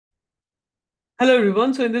Hello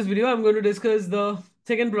everyone. So in this video, I'm going to discuss the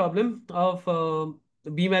second problem of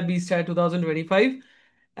BMath BStat 2025.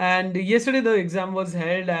 And yesterday the exam was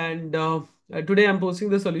held, and today I'm posting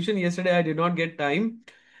the solution. Yesterday I did not get time,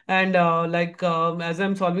 and as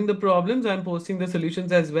I'm solving the problems, I'm posting the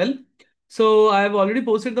solutions as well. So I've already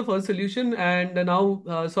posted the first solution, and now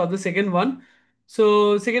solve the second one.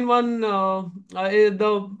 So second one, the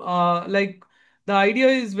the idea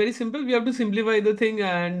is very simple. We have to simplify the thing,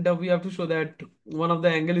 and we have to show that one of the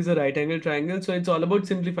angle is a right angle triangle. So it's all about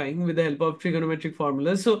simplifying with the help of trigonometric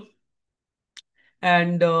formulas. So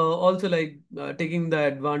and also taking the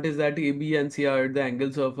advantage that A, B, and C are the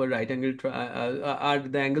angles of a right angle are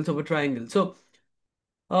the angles of a triangle. So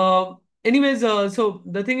uh, so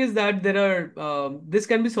the thing is that there are this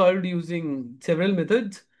can be solved using several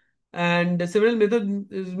methods, and several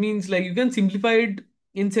means like you can simplify it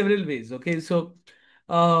in several ways. Okay,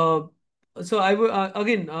 uh, so I would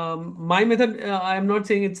again my method. I am not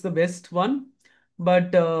saying it's the best one,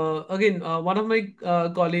 but again one of my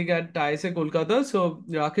colleague at ISA Kolkata, so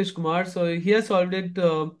Rakesh Kumar, so he has solved it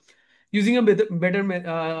using a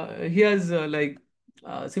he has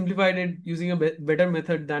simplified it using a better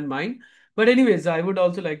method than mine. But anyways, I would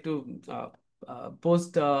also like to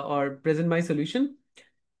post or present my solution.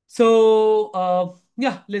 So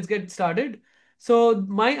yeah, let's get started. So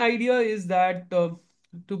my idea is that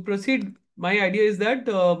to proceed, my idea is that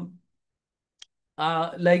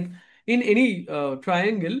like in any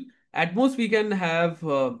triangle, at most we can have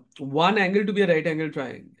one angle to be a right angle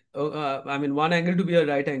triangle. I mean, one angle to be a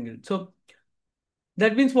right angle. So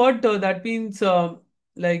that means what? That means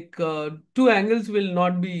two angles will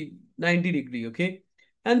not be 90-degree, okay?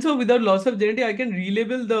 And so without loss of identity, I can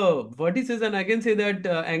relabel the vertices and I can say that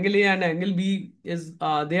angle A and angle B is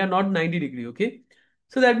they are not 90-degree, okay?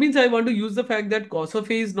 So that means I want to use the fact that cos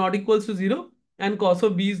of A is not equals to 0 and cos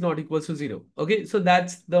of B is not equals to 0, okay? So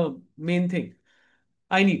that's the main thing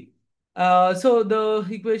I need. So the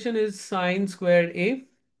equation is sine square A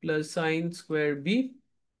plus sine square B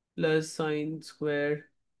plus sine square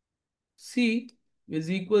C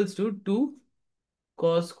is equals to 2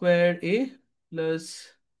 cos square A plus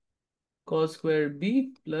cos square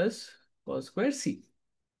B plus cos square C.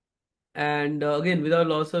 And again, without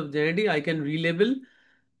loss of identity, I can relabel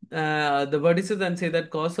the vertices and say that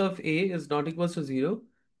cos of A is not equals to 0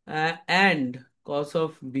 and cos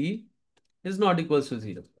of B is not equals to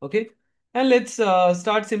 0. Okay. And let's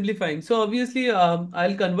start simplifying. So obviously,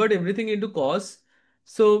 I'll convert everything into cos.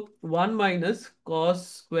 So 1 minus cos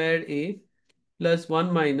square A plus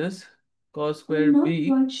 1 minus cos square I'm not B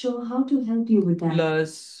quite sure how to help you with that.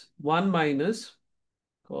 plus 1 minus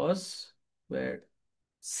cos square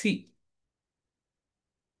C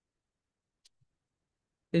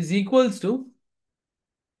is equals to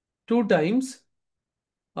 2 times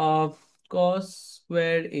of cos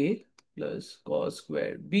square A plus cos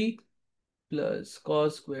square B plus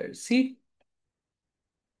cos square C.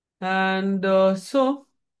 And so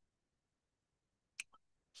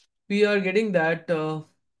we are getting that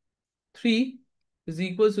 3 is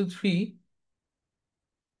equals to 3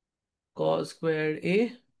 cos square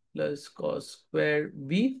A plus cos square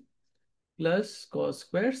B plus cos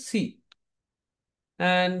square C.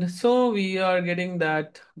 And so we are getting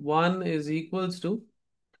that 1 is equals to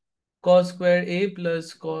cos square A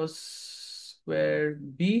plus cos square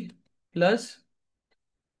B plus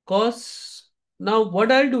cos. Now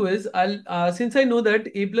what I'll do is I'll since I know that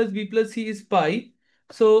A plus B plus C is pi,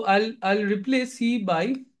 so I'll replace C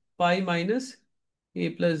by pi minus A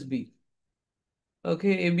plus B.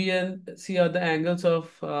 Okay, AB and C are the angles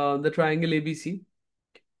of the triangle ABC.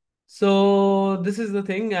 So this is the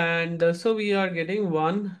thing, and so we are getting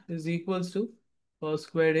 1 is equals to cos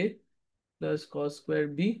square A plus cos square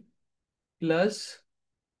B plus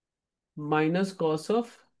minus cos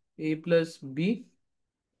of A plus B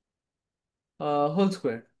whole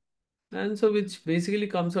square. And so which basically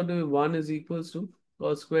comes out to be 1 is equals to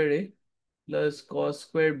cos square A plus cos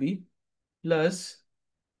square B plus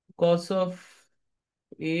cos of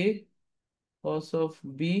A cos of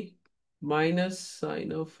B minus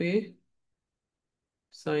sine of A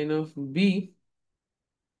sine of B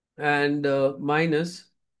and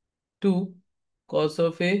minus 2 cos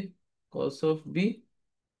of A cos of B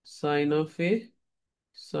sine of A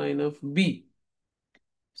sine of B.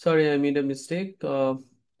 Sorry, I made a mistake.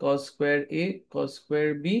 Cos square A cos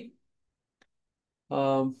square B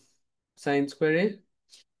um, sine square A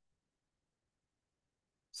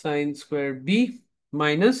sine square B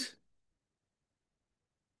minus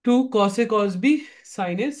 2 cos A cos B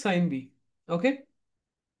sine A sine B. Okay.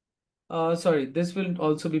 Sorry, this will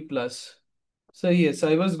also be plus. So yes,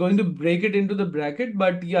 I was going to break it into the bracket,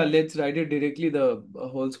 but yeah, let's write it directly, the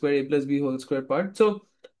whole square a plus b whole square part. So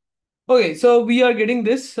okay, so we are getting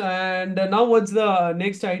this, and now what's the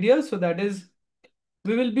next idea? So that is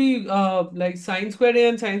we will be like sine square a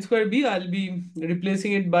and sine square b. I'll be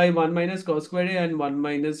replacing it by 1 minus cos square a and 1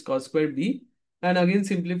 minus cos square b, and again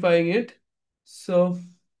simplifying it. So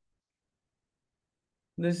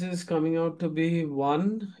this is coming out to be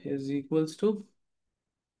 1 is equals to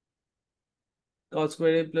cos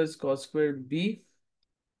square a plus cos square b,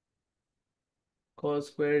 cos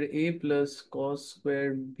square a plus cos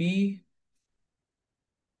square b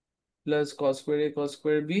plus cos square a cos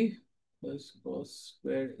square b plus cos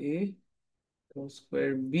square a cos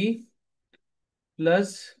square b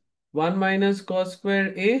plus 1 minus cos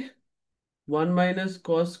square a, 1 minus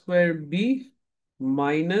cos square b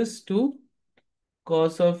minus 2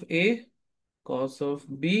 cos of a cos of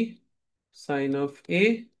b sine of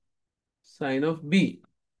a sine of b.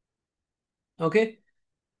 Okay.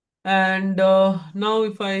 And now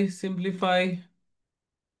if I simplify,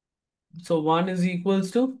 so 1 is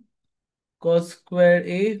equals to cos square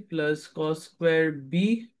a plus cos square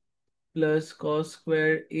b plus cos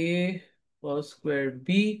square a cos square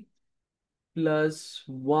b plus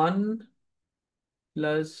 1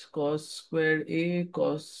 plus cos square a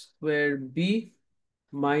cos square b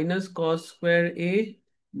minus cos square a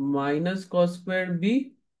minus cos square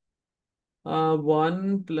b,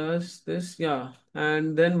 1 plus this, yeah,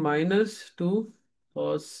 and then minus 2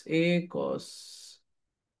 cos a cos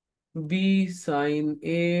b sine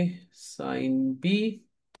a sine b,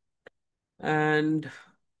 and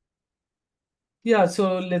yeah,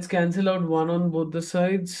 so let's cancel out 1 on both the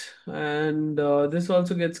sides, and this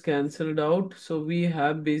also gets cancelled out. So we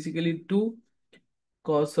have basically 2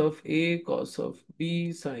 cos of a cos of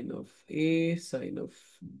b sine of a sine of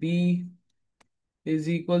b is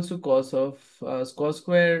equals to cos of cos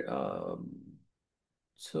square.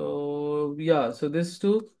 So yeah, so this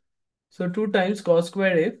 2, so 2 times cos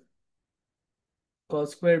square a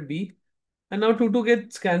cos square b, and now 2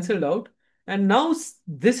 gets cancelled out. And now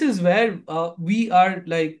this is where we are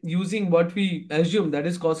like using what we assume, that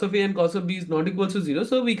is cos of a and cos of b is not equals to 0.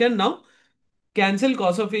 So we can now cancel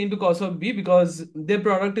cos of a into cos of b because their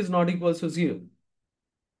product is not equals to 0.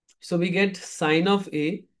 So we get sine of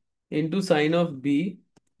a into sine of b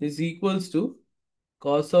is equals to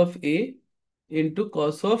cos of a into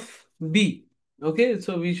cos of b. Okay,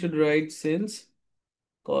 so we should write since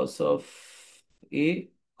cos of a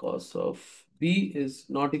cos of b is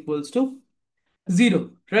not equals to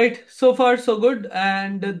 0, right? So far so good.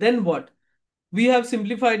 And then what? We have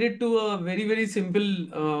simplified it to a very, very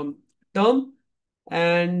simple term.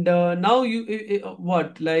 And now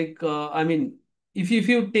what? Like, I mean, if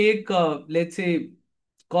you take, let's say,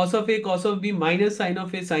 cos of a cos of b minus sine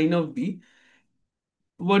of a sine of b,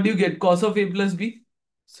 what do you get? Cos of a plus b.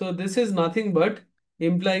 So this is nothing but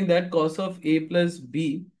implying that cos of a plus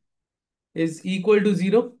b is equal to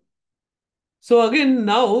 0. So again,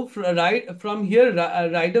 now right from here,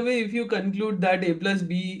 right away, if you conclude that a plus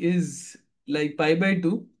b is like pi by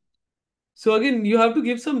 2, so again, you have to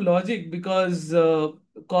give some logic because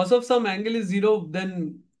cos of some angle is 0,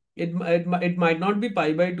 then it might not be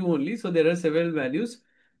pi by 2 only. So there are several values.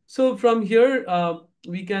 So from here,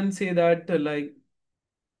 we can say that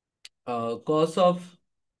cos of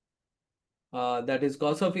that is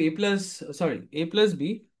cos of a plus, sorry, a plus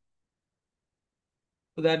b.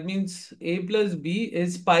 So that means a plus b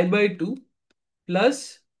is pi by 2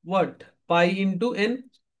 plus what? Pi into n,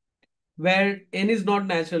 where n is not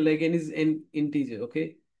natural, like n is n integer.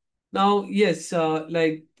 Okay. Now, yes,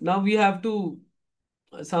 like now we have to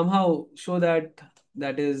somehow show that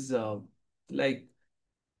that is like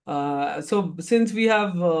so since we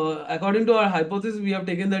have according to our hypothesis we have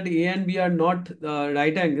taken that a and b are not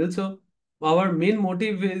right angles, so our main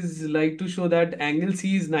motive is like to show that angle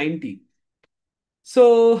c is 90.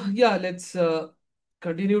 So yeah, let's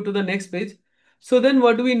continue to the next page. So then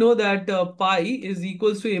what do we know? That pi is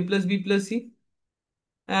equals to a plus b plus c.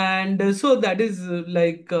 And so that is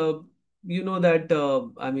you know that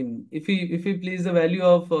I mean if we place the value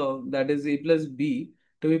of that is a plus b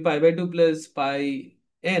to be pi by 2 plus pi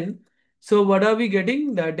n, so what are we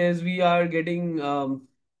getting? That is we are getting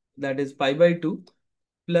that is pi by 2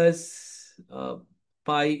 plus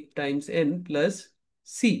pi times n plus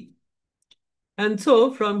c. And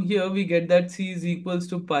so from here we get that c is equals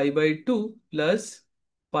to pi by 2 plus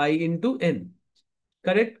pi into n.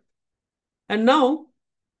 Correct? And now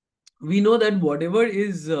we know that whatever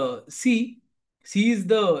is C is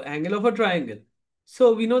the angle of a triangle.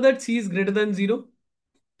 So we know that C is greater than 0.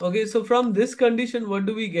 Okay, so from this condition, what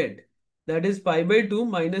do we get? that is pi by 2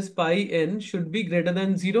 minus pi n should be greater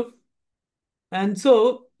than 0. And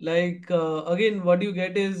so, again, what you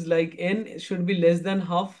get is like n should be less than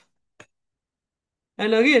half.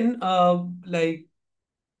 And again,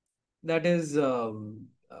 that is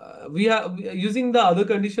we are using the other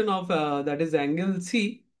condition of that is angle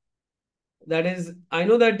C. That is, I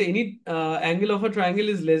know that any angle of a triangle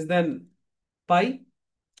is less than pi.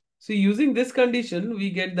 So using this condition, we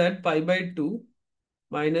get that pi by 2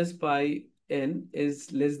 minus pi n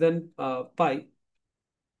is less than pi.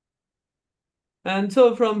 And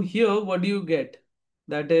so from here, what do you get?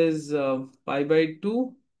 That is pi by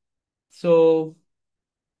 2. So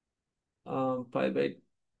pi by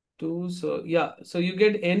 2. So yeah, so you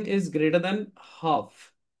get n is greater than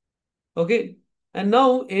half. Okay. And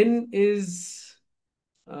now n is,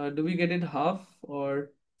 do we get it half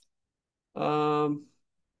or, no,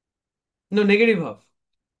 negative half.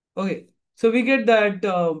 Okay. So we get that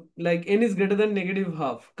like n is greater than negative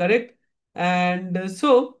half, correct? And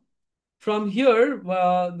so from here,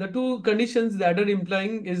 the two conditions that are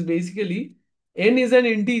implying is basically n is an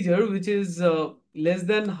integer which is less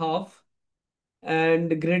than half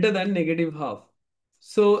and greater than negative half.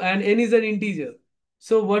 So, and n is an integer.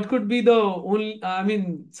 So, what could be the only, I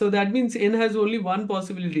mean, so that means n has only one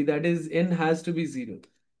possibility, that is, n has to be 0.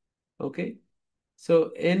 Okay. So,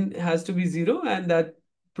 n has to be 0, and that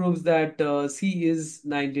proves that C is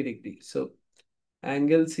 90 degrees. So,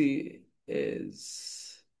 angle C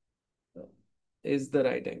is the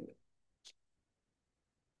right angle.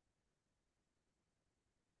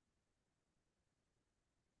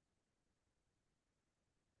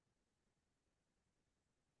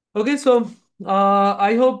 Okay, so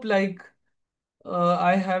I hope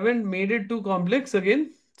I haven't made it too complex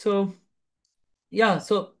again. So yeah,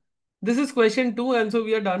 so this is question two, and so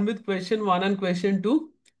we are done with question one and question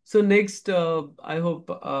two. So next, I hope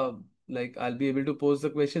I'll be able to post the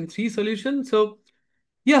question three solution. So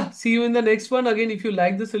yeah, see you in the next one. Again, if you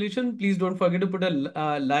like the solution, please don't forget to put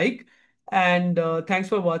a like, and thanks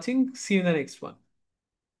for watching. See you in the next one.